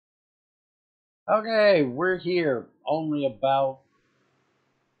Okay, we're here. Only about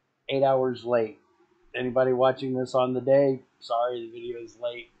 8 hours late. Anybody watching this on the day? Sorry, the video is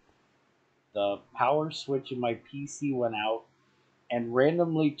late. The power switch in my PC went out and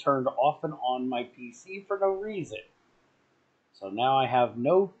randomly turned off and on my PC for no reason. So now I have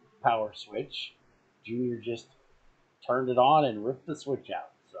no power switch. Junior just turned it on and ripped the switch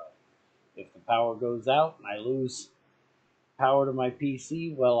out. So if the power goes out and I lose power to my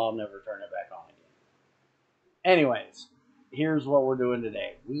PC, well, I'll never turn it back on again. Anyways, here's what we're doing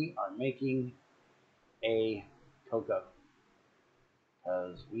today. We are making a coke oven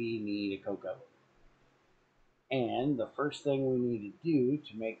because we need a coke oven. And the first thing we need to do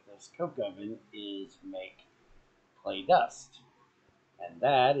to make this coke oven is make clay dust. And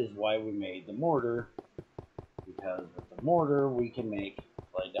that is why we made the mortar, because with the mortar we can make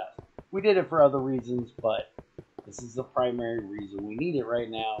clay dust. We did it for other reasons, but this is the primary reason we need it right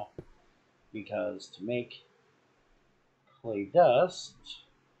now, because to make clay dust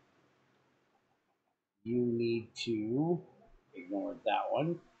you need to, ignore that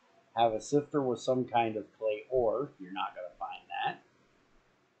one, have a sifter with some kind of clay ore. You're not going to find that.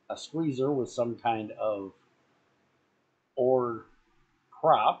 A squeezer with some kind of ore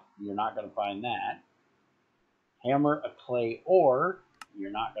crop. You're not going to find that. Hammer a clay ore.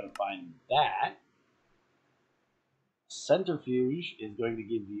 You're not going to find that. Centrifuge is going to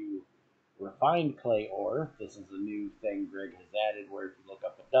give you refined clay ore. This is a new thing Greg has added where if you look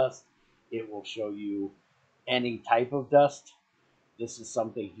up a dust, it will show you any type of dust. This is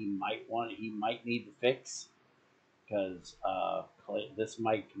something he might need to fix, because this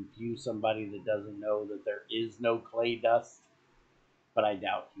might confuse somebody that doesn't know that there is no clay dust, but I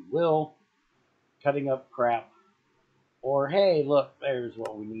doubt he will. Cutting up crap, or hey, look, there's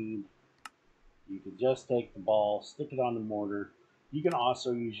what we need. You can just take the ball, stick it on the mortar. You can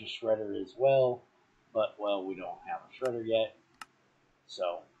also use your shredder as well, but well, we don't have a shredder yet,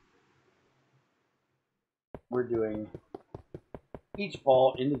 so we're doing each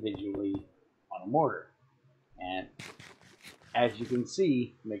ball individually on a mortar. And as you can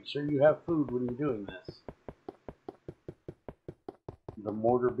see, make sure you have food when you're doing this. The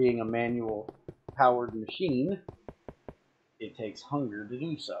mortar being a manual powered machine, it takes hunger to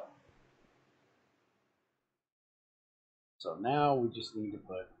do so. So now we just need to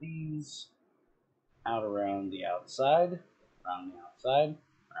put these out around the outside, around the outside,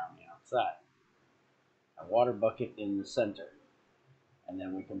 around the outside. A water bucket in the center. And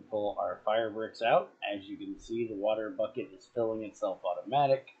then we can pull our fire bricks out. As you can see, the water bucket is filling itself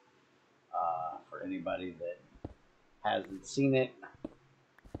automatic. For anybody that hasn't seen it,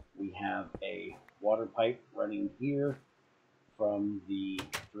 we have a water pipe running here from the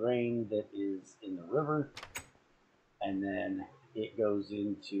drain that is in the river, and then it goes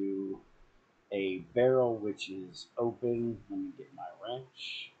into a barrel which is open. Let me get my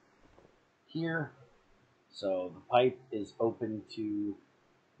wrench here. So the pipe is open to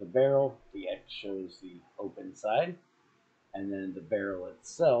the barrel. The X shows the open side, and then the barrel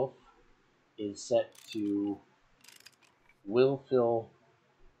itself is set to will fill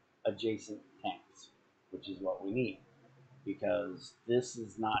adjacent tanks, which is what we need, because this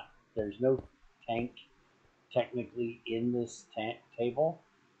is not, there's no tank technically in this table,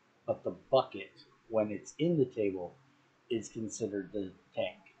 but the bucket, when it's in the table, is considered the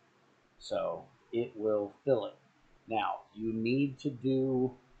tank. So it will fill it. Now, you need to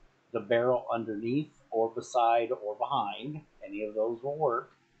do the barrel underneath or beside or behind. Any of those will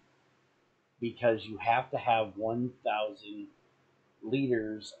work, because you have to have 1,000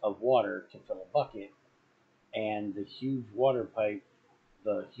 liters of water to fill a bucket. And the huge water pipe,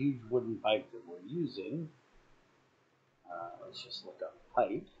 the huge wooden pipe that we're using, let's just look up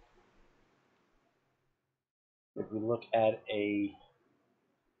pipe. If we look at a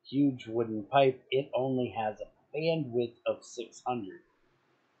huge wooden pipe, it only has a bandwidth of 600.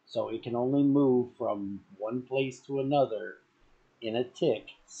 So it can only move from one place to another in a tick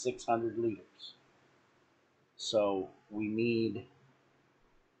 600 liters. So we need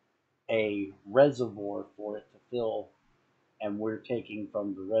a reservoir for it to fill, and we're taking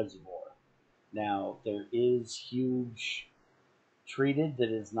from the reservoir. Now, there is huge treated that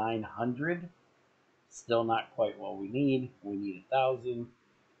is 900. Still not quite what we need. We need 1,000.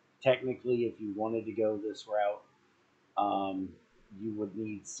 Technically, if you wanted to go this route, you would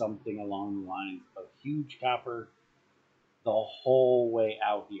need something along the lines of huge copper the whole way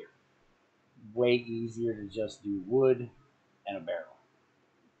out here. Way easier to just do wood and a barrel.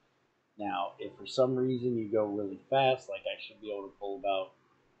 Now, if for some reason you go really fast, like I should be able to pull about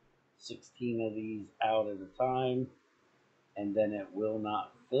 16 of these out at a time, and then it will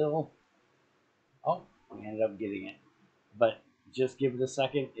not fill, Oh, we ended up getting it. But just give it a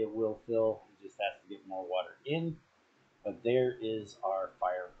second, it will fill. It just has to get more water in. But there is our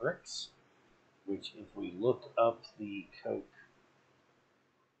fire bricks, which if we look up the coke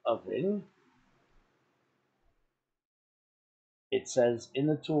oven, it says in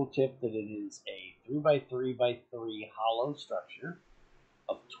the tooltip that it is a 3x3x3 hollow structure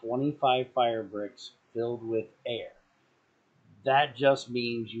of 25 fire bricks filled with air. That just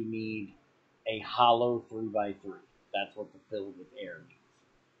means you need a hollow 3x3. That's what the filled with air means.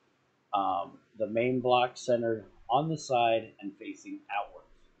 The main block centered on the side and facing outwards.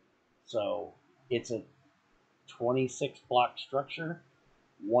 So it's a 26 block structure.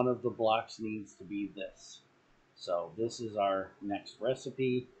 One of the blocks needs to be this. So this is our next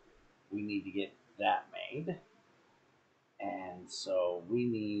recipe. We need to get that made. And so we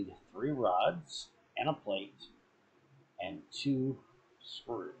need 3 rods and a plate and 2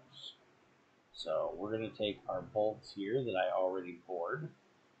 screws. So we're going to take our bolts here that I already bored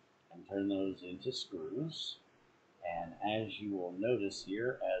and turn those into screws. And as you will notice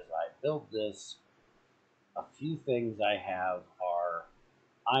here, as I build this, a few things I have are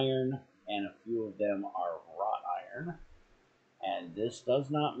iron, and a few of them are wrought iron. And this does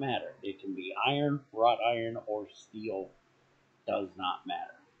not matter. It can be iron, wrought iron, or steel. Does not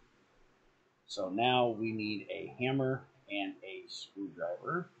matter. So now we need a hammer and a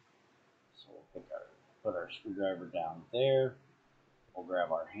screwdriver. So we'll put our screwdriver down there. We'll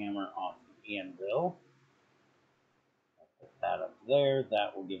grab our hammer off the anvil. Put that up there.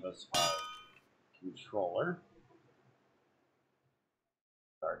 That will give us our controller.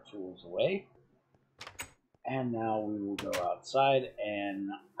 Put our tools away. And now we will go outside, and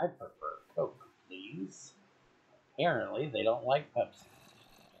I prefer Coke, please. Apparently, they don't like Pepsi.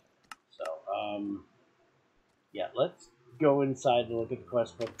 So, yeah, let's go inside to look at the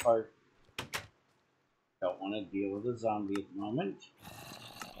quest book part. Don't want to deal with a zombie at the moment.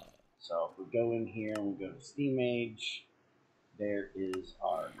 So if we go in here and we go to Steam Age, there is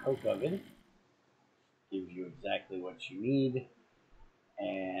our Coke oven. Gives you exactly what you need.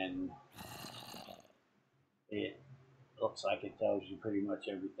 And it looks like it tells you pretty much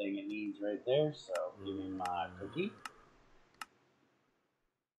everything it needs right there. So give me my cookie.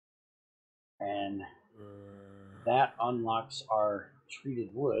 And that unlocks our treated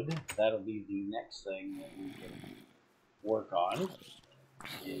wood. That'll be the next thing that we can work on,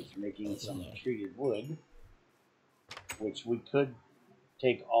 is making some treated wood, which we could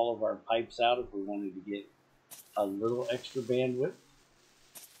take all of our pipes out if we wanted to get a little extra bandwidth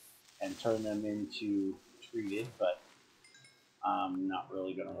and turn them into treated, but I'm not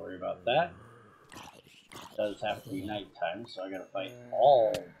really going to worry about that. It does have to be nighttime, so I got to fight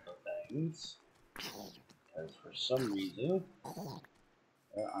all the things, because for some reason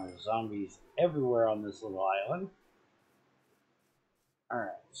there are zombies everywhere on this little island.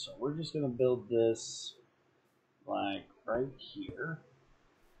 Alright, so we're just going to build this like right here.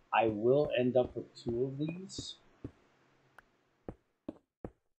 I will end up with 2 of these.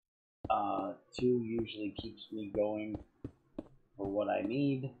 2 usually keeps me going for what I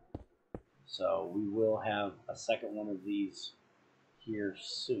need. So we will have a second one of these here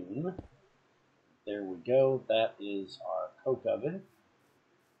soon. There we go. That is our Coke oven.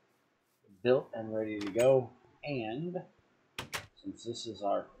 Built and ready to go. And since this is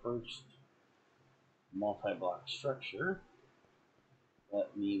our first multi-block structure,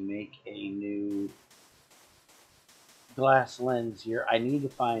 let me make a new glass lens here. I need to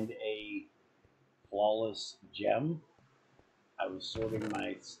find a flawless gem. I was sorting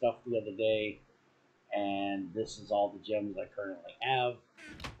my stuff the other day, and this is all the gems I currently have.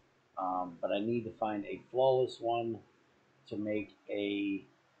 But I need to find a flawless one to make a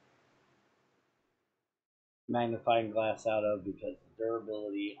magnifying glass out of, because the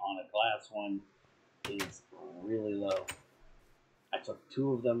durability on a glass one is really low. I took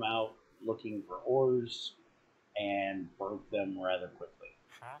 2 of them out looking for ores and broke them rather quickly.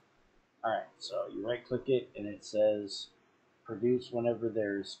 Alright, so you right click it and it says produce whenever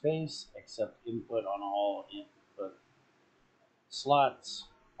there is space, except input on all input slots.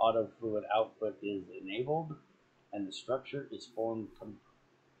 Auto fluid output is enabled, and the structure is formed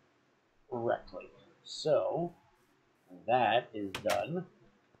correctly. So that is done,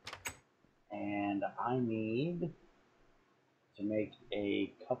 and I need to make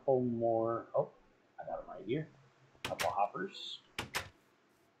a couple more. Oh, I got them right here. A couple hoppers.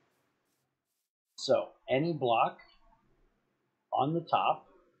 So any block on the top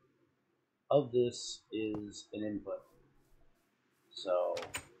of this is an input. So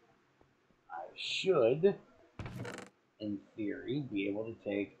I should, in theory, be able to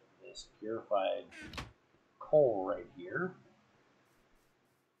take this purified coal right here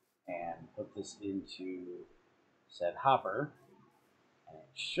and put this into said hopper, and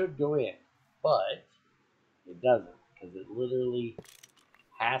it should go in, but it doesn't, because it literally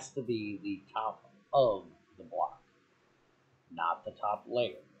has to be the top of the block, not the top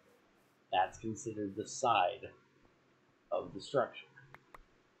layer. That's considered the side of the structure.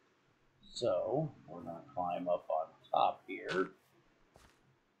 So we're going to climb up on top here,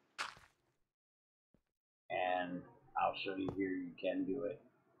 and I'll show you here. You can do it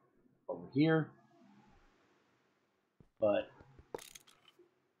over here, but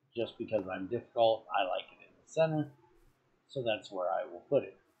just because I'm difficult, I like it in the center, so that's where I will put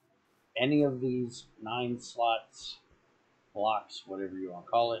it. Any of these 9 slots, blocks, whatever you want to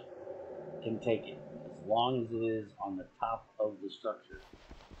call it, can take it, as long as it is on the top of the structure.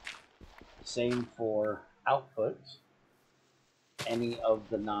 Same for output. Any of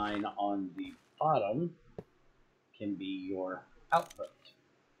the 9 on the bottom can be your output.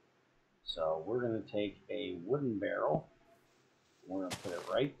 So we're going to take a wooden barrel, we're going to put it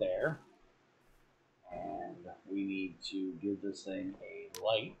right there, and we need to give this thing a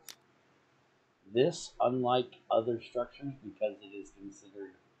light. This, unlike other structures, because it is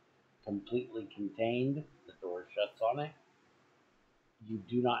considered completely contained, the door shuts on it, you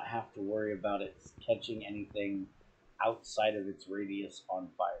do not have to worry about it catching anything outside of its radius on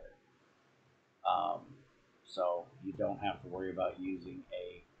fire. So you don't have to worry about using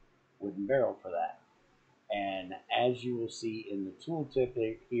a wooden barrel for that. And as you will see in the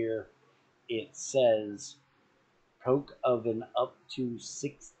tooltip here, it says coke oven up to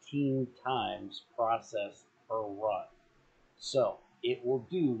 16 times process per run. So it will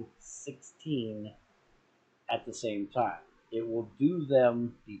do 16 at the same time. It will do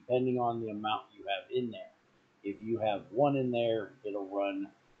them depending on the amount you have in there. If you have 1 in there, it'll run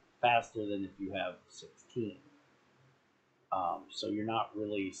faster than if you have 16. So you're not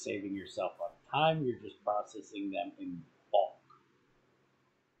really saving yourself on time, you're just processing them in bulk.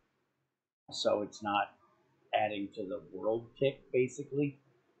 So it's not adding to the world tick, basically,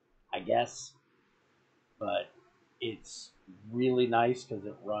 I guess. But it's really nice because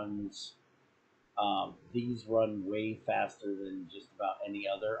it runs, these run way faster than just about any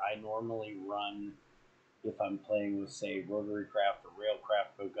other. I normally run, if I'm playing with, say, rotary craft or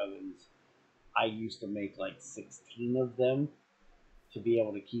railcraft coke ovens, I used to make like 16 of them to be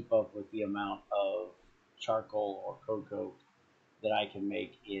able to keep up with the amount of charcoal or coke that I can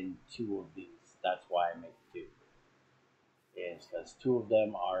make in 2 of these. That's why I make 2. Is because 2 of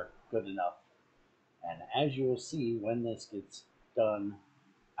them are good enough. And as you will see, when this gets done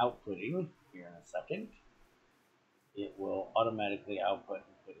outputting here in a second, it will automatically output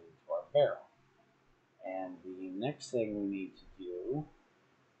and put it into our barrel. And the next thing we need to do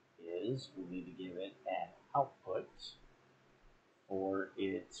is we need to give it an output for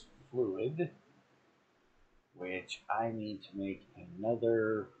its fluid, which I need to make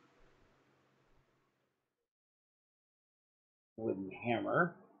another wooden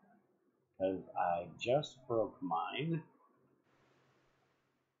hammer because I just broke mine.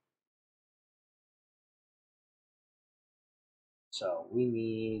 So we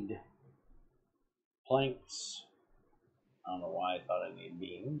need planks. I don't know why I thought I needed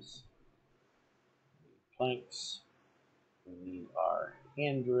beams. We need planks. We need our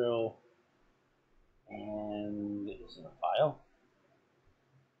hand drill. And is it a file?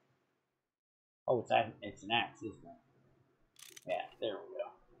 Oh, it's an axe, isn't it? Yeah, there we go.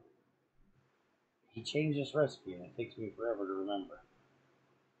 He changed this recipe and it takes me forever to remember.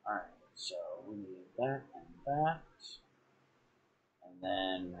 Alright, so we need that and that. And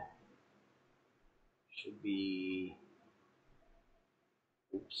then should be,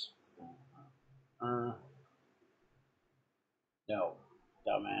 oops. No,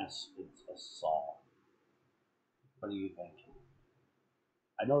 dumbass, it's a saw. What are you thinking?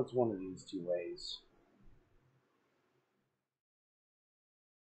 I know it's one of these 2 ways.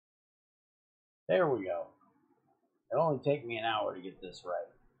 There we go. It'll only take me an hour to get this right.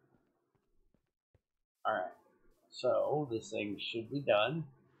 Alright, so this thing should be done,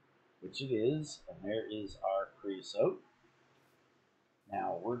 which it is, and there is our creosote.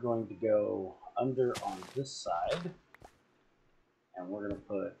 Now we're going to go under on this side, and we're going to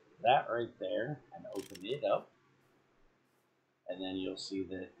put that right there and open it up. And then you'll see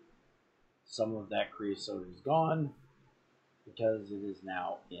that some of that creosote is gone because it is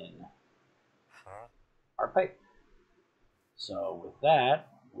now in our pipe. So with that,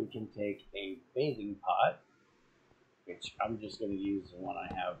 we can take a bathing pot, which I'm just going to use the one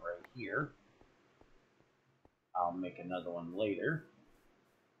I have right here. I'll make another one later.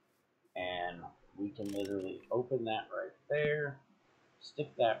 can literally open that right there,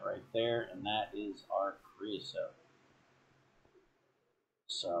 stick that right there, and that is our creosote.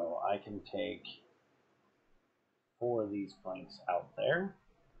 So I can take 4 of these planks out there.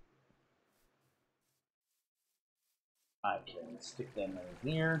 I can stick them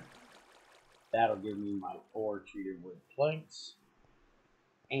in here. That'll give me my 4 treated wood planks.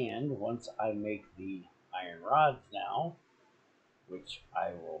 And once I make the iron rods now, which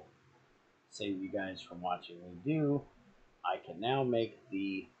I will save you guys from watching me do, I can now make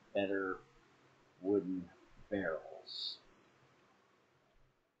the better wooden barrels.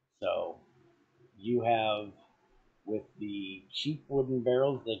 So you have, with the cheap wooden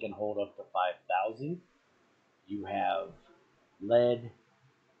barrels, they can hold up to 5,000. You have lead,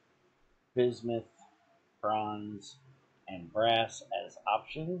 bismuth, bronze, and brass as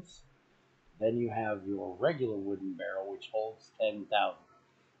options. Then you have your regular wooden barrel, which holds 10,000.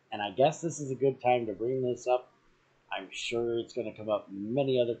 And I guess this is a good time to bring this up. I'm sure it's going to come up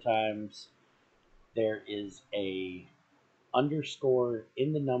many other times. There is a underscore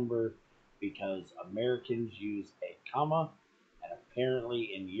in the number because Americans use a comma, and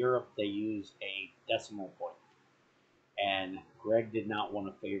apparently in Europe they use a decimal point. And Greg did not want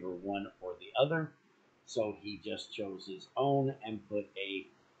to favor one or the other, so he just chose his own and put a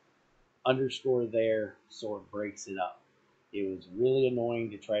underscore there so it breaks it up. It was really annoying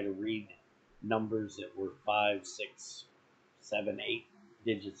to try to read numbers that were 5, 6, 7, 8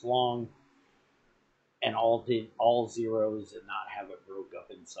 digits long and all zeros and not have it broke up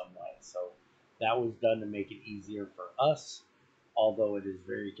in some way. So that was done to make it easier for us, although it is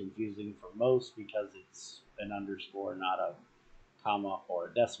very confusing for most because it's an underscore, not a comma or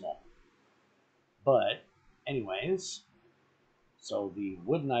a decimal. But anyways, so the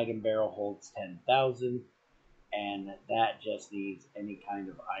wooden item barrel holds 10,000, and that just needs any kind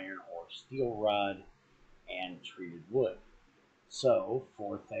of iron or steel rod and treated wood. So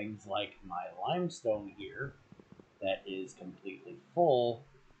for things like my limestone here that is completely full,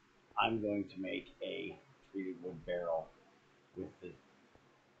 I'm going to make a treated wood barrel with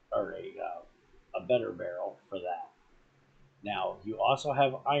a better barrel for that. Now you also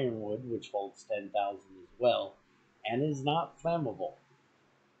have ironwood, which holds 10,000 as well, and is not flammable,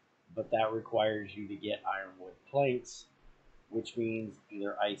 but that requires you to get ironwood planks, which means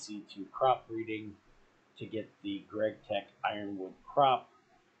either IC2 crop breeding to get the GregTech ironwood crop,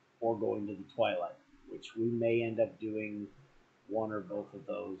 or going to the Twilight, which we may end up doing one or both of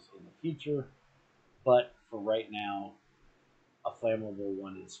those in the future. But for right now, a flammable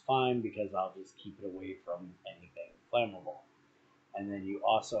one is fine because I'll just keep it away from anything flammable. And then you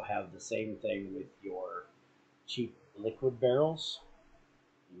also have the same thing with your cheap liquid barrels.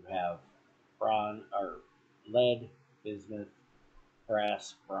 You have bronze or lead, bismuth,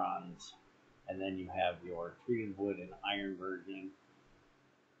 brass, bronze, and then you have your treated wood and iron version.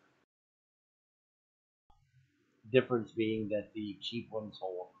 Difference being that the cheap ones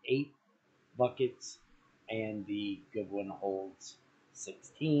hold 8 buckets and the good one holds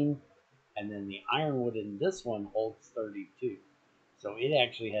 16, and then the ironwood in this one holds 32. So it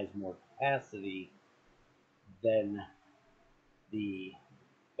actually has more capacity than the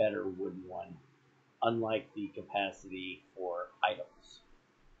better wooden one, unlike the capacity for items.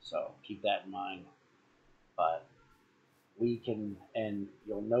 So keep that in mind. But we can, and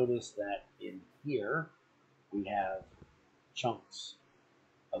you'll notice that in here we have chunks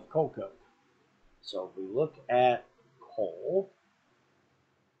of coal coke. So if we look at coal,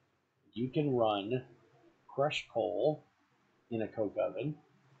 you can run crushed coal in a coke oven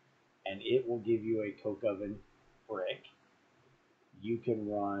and it will give you a coke oven brick. You can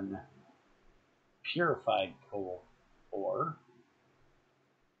run purified coal ore,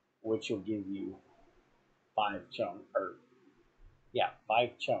 which will give you 5 chunks, or 5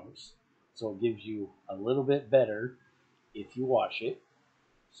 chunks. So it gives you a little bit better if you wash it.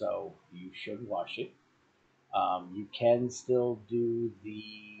 So you should wash it. You can still do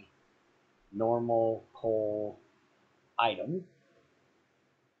the normal coal item,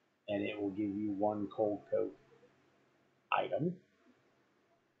 and it will give you 1 coal coke item.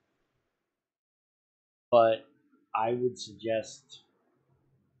 But I would suggest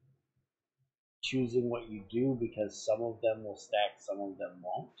choosing what you do because some of them will stack, some of them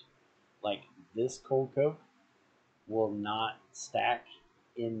won't. Like this coal coke will not stack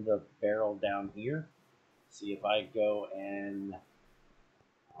in the barrel down here. See if I go and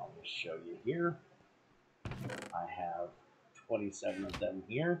I'll just show you here. I have 27 of them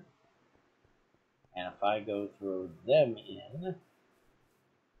here. And if I go throw them in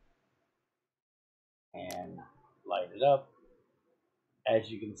and light it up, As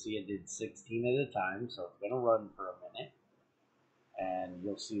you can see, it did 16 at a time, so it's going to run for a minute. And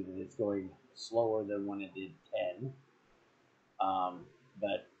you'll see that it's going slower than when it did 10.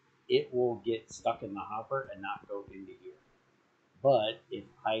 But it will get stuck in the hopper and not go into here. But if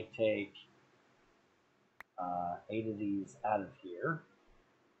I take 8 of these out of here,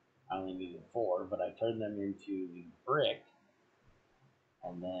 I only needed 4, but I turned them into the brick.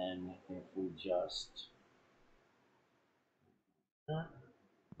 And then if we just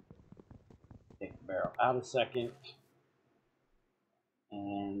take the barrel out a second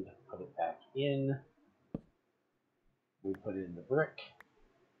and put it back in, we put in the brick,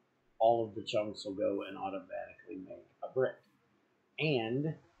 all of the chunks will go and automatically make a brick.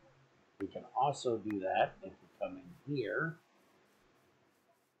 And we can also do that if we come in here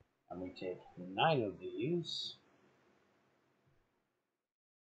and we take 9 of these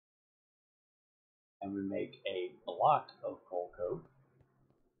and we make a block of coal coke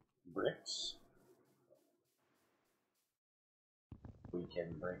bricks. We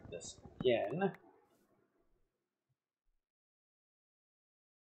can break this again,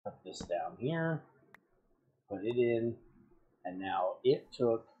 put this down here, put it in, and now it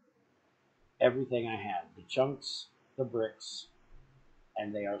took everything I had, the chunks, the bricks,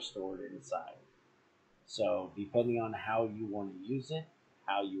 and they are stored inside. So depending on how you want to use it,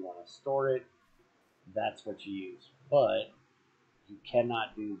 how you want to store it, that's what you use. But you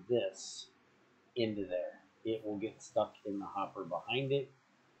cannot do this into there. It will get stuck in the hopper behind it.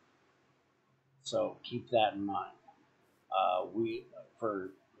 So keep that in mind.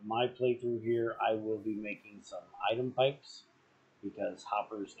 For my playthrough here, I will be making some item pipes because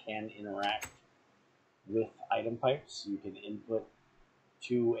hoppers can interact with item pipes. You can input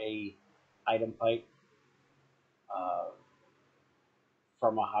to a item pipe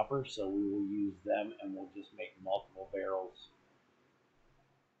from a hopper, so we will use them and we'll just make multiple barrels.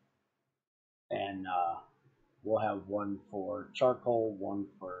 And we'll have one for charcoal, one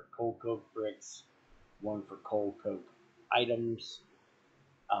for coal coke bricks, one for coal coke items.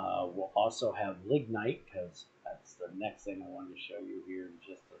 We'll also have lignite, because that's the next thing I wanted to show you here in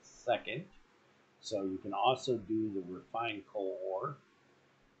just a second. So you can also do the refined coal ore,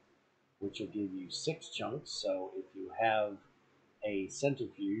 which will give you 6 chunks. So if you have a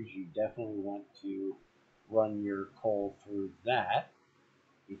centrifuge, you definitely want to run your coal through that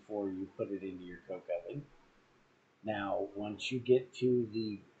before you put it into your coke oven. Now, once you get to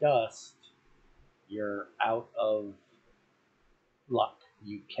the dust, you're out of luck.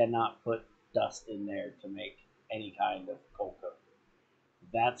 You cannot put dust in there to make any kind of coal coke.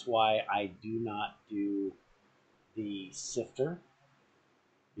 That's why I do not do the sifter,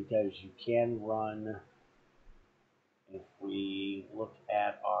 because you can run, if we look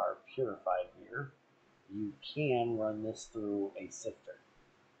at our purified here, you can run this through a sifter,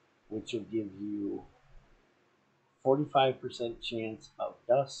 which will give you 45% chance of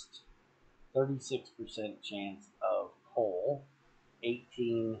dust, 36% chance of coal,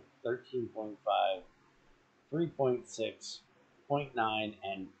 18, 13.5, 3.6, 0.9,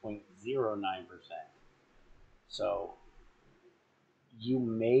 and 0.09%. So you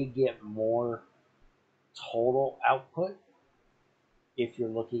may get more total output if you're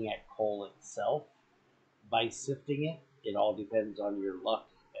looking at coal itself by sifting it. It all depends on your luck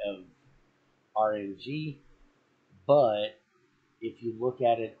of RNG, but if you look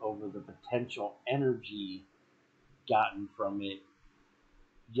at it over the potential energy gotten from it,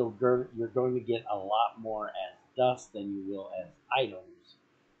 you're going to get a lot more as dust than you will as items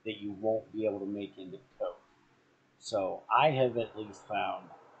that you won't be able to make into coke. So I have at least found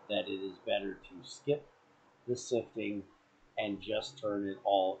that it is better to skip the sifting and just turn it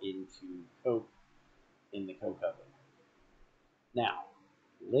all into coke in the coke oven. Now,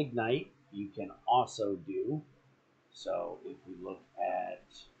 lignite you can also do. So if we look at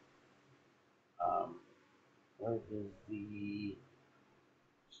where is the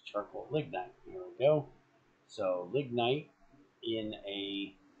charcoal lignite? Here we go. So lignite in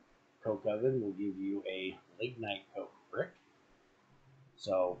a coke oven will give you a lignite coke brick.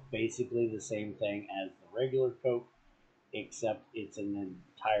 So basically the same thing as the regular coke, except it's an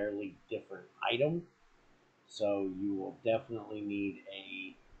entirely different item. So you will definitely need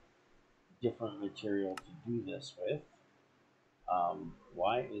a different material to do this with.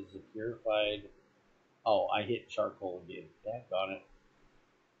 Why is the purified? Oh, I hit charcoal again. Daggone it.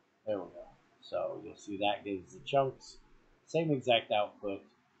 There we go. So you'll see that gives the chunks. Same exact output.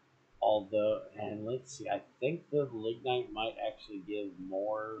 Although, and let's see, I think the lignite might actually give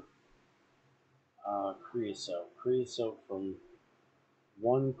more creosote. Creosote from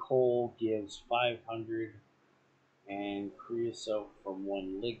one coal gives 500, and creosote from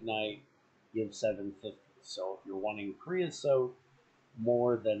 1 lignite gives 750. So if you're wanting creosote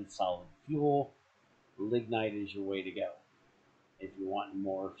more than solid fuel, lignite is your way to go. If you want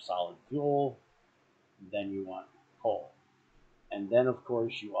more solid fuel, then you want coal. And then, of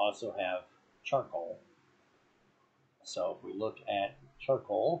course, you also have charcoal. So if we look at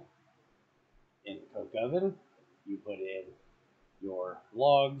charcoal in the coke oven, you put in your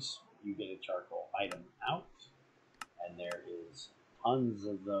logs, you get a charcoal item out, and there is tons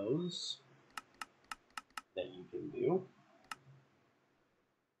of those that you can do.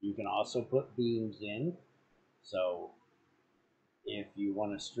 You can also put beams in. So if you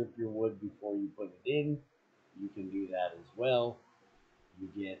want to strip your wood before you put it in, you can do that as well. You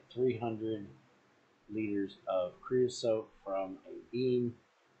get 300 liters of creosote from a beam,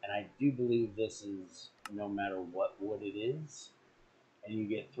 and I do believe this is no matter what wood it is, and you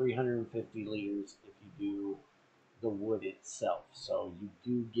get 350 liters if you do the wood itself. So you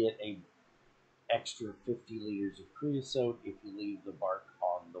do get a extra 50 liters of creosote if you leave the bark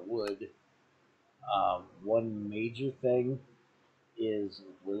on the wood. One major thing is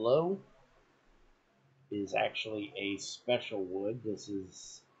willow is actually a special wood. This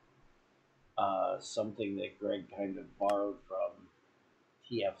is something that Greg kind of borrowed from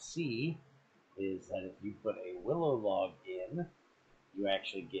TFC, is that if you put a willow log in, you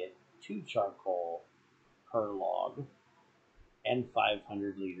actually get 2 charcoal per log and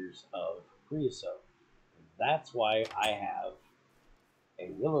 500 liters of creosote. That's why I have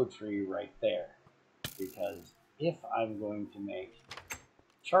a willow tree right there, because if I'm going to make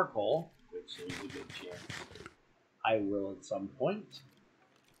charcoal, which there's a good chance I will at some point,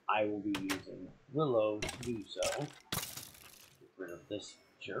 I will be using willow to do so. Get rid of this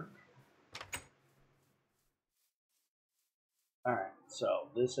jerk. Alright, so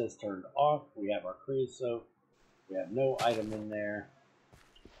this has turned off. We have our creosote. We have no item in there.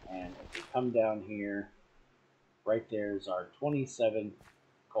 And if we come down here, right there's our 27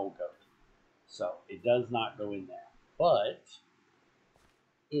 coal coke. So it does not go in there. But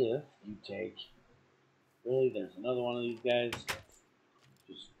if you take, really, there's another one of these guys.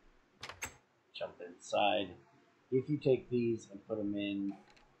 Just jump inside. If you take these and put them in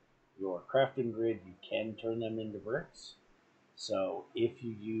your crafting grid, you can turn them into bricks. So if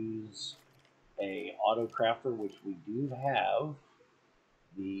you use a auto crafter, which we do have,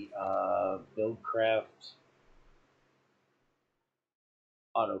 the BuildCraft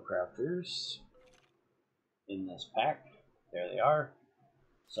auto crafters in this pack, there they are.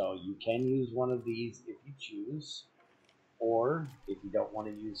 So you can use one of these if you choose, or if you don't want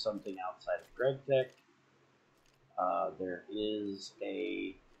to use something outside of GregTech, there is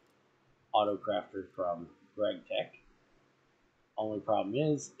a auto crafter from GregTech. Only problem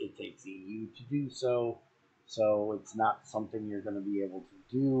is it takes EU to do so, so it's not something you're going to be able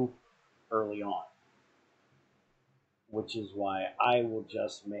to do early on, which is why I will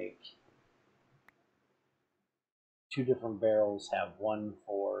just make 2 different barrels, have one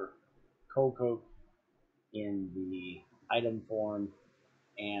for coal coke in the item form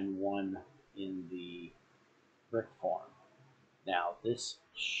and one in the brick form. Now this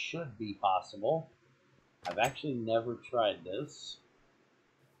should be possible. I've actually never tried this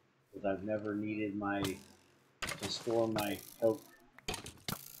because I've never needed to store my coke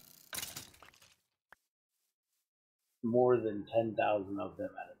more than 10,000 of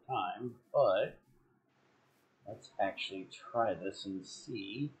them at a time, but let's actually try this and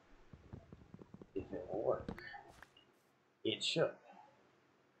see if it will work. It should,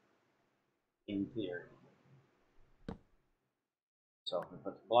 in theory. So if we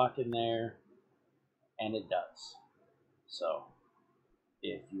put the block in there, and it does. So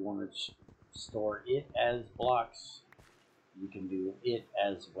if you want to store it as blocks, you can do it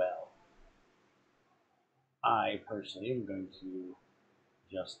as well. I personally am going to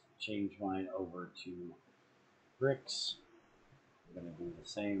just change mine over to bricks. I'm going to do the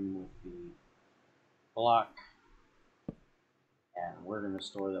same with the block, and we're going to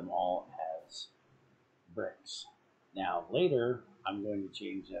store them all as bricks. Now later I'm going to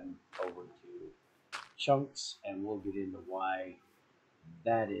change them over to chunks, and we'll get into why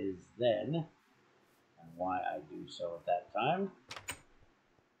that is then and why I do so at that time.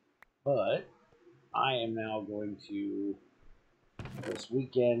 But I am now going to, this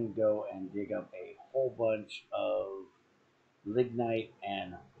weekend, go and dig up a whole bunch of lignite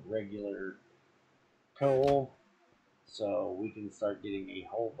and regular coal, so we can start getting a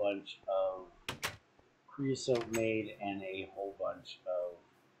whole bunch of creosote made and a whole bunch of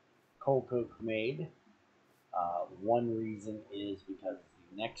coal coke made. One reason is because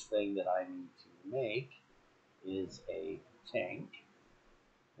the next thing that I need to make is a tank.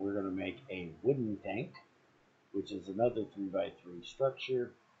 We're going to make a wooden tank, which is another 3x3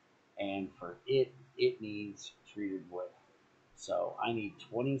 structure, and for it needs treated wood. So I need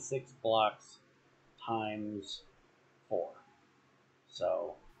 26 blocks times 4.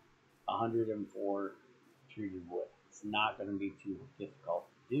 So 104 treated wood. It's not going to be too difficult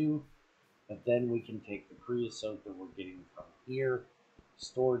to do, but then we can take the creosote that we're getting from here,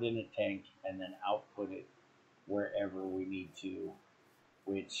 store it in a tank, and then output it wherever we need to,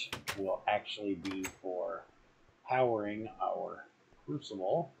 which will actually be for powering our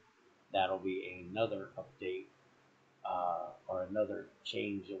crucible. That'll be another update or another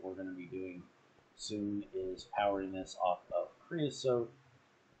change that we're going to be doing soon, is powering this off of creosote.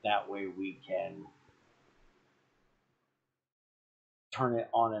 That way we can turn it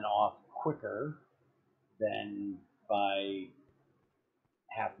on and off quicker than by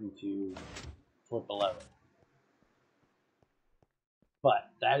having to flip a lever. But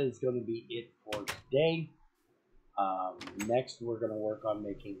that is going to be it for today. Next, we're going to work on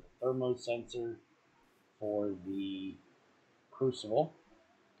making the thermosensor for the crucible,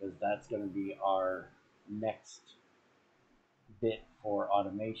 because that's going to be our next bit for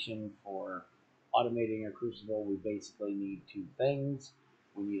automation. For automating a crucible, we basically need two things.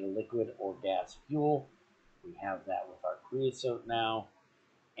 We need a liquid or gas fuel. We have that with our creosote now,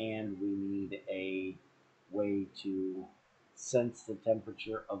 and we need a way to sense the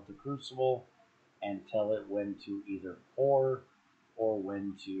temperature of the crucible and tell it when to either pour or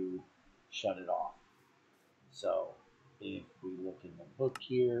when to shut it off. So if we look in the book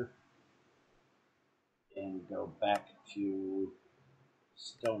here and go back to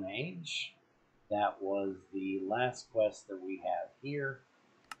Stone Age, that was the last quest that we have here.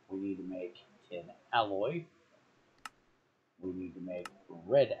 We need to make tin alloy. We need to make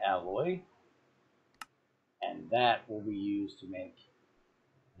red alloy, and that will be used to make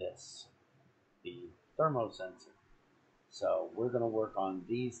this, the thermosensor. So we're going to work on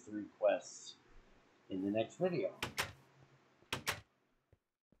these 3 quests in the next video.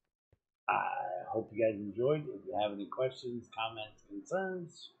 I hope you guys enjoyed. If you have any questions, comments,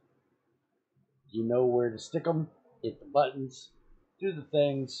 concerns, you know where to stick them. Hit the buttons, do the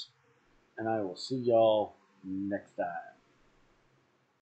things, and I will see y'all next time.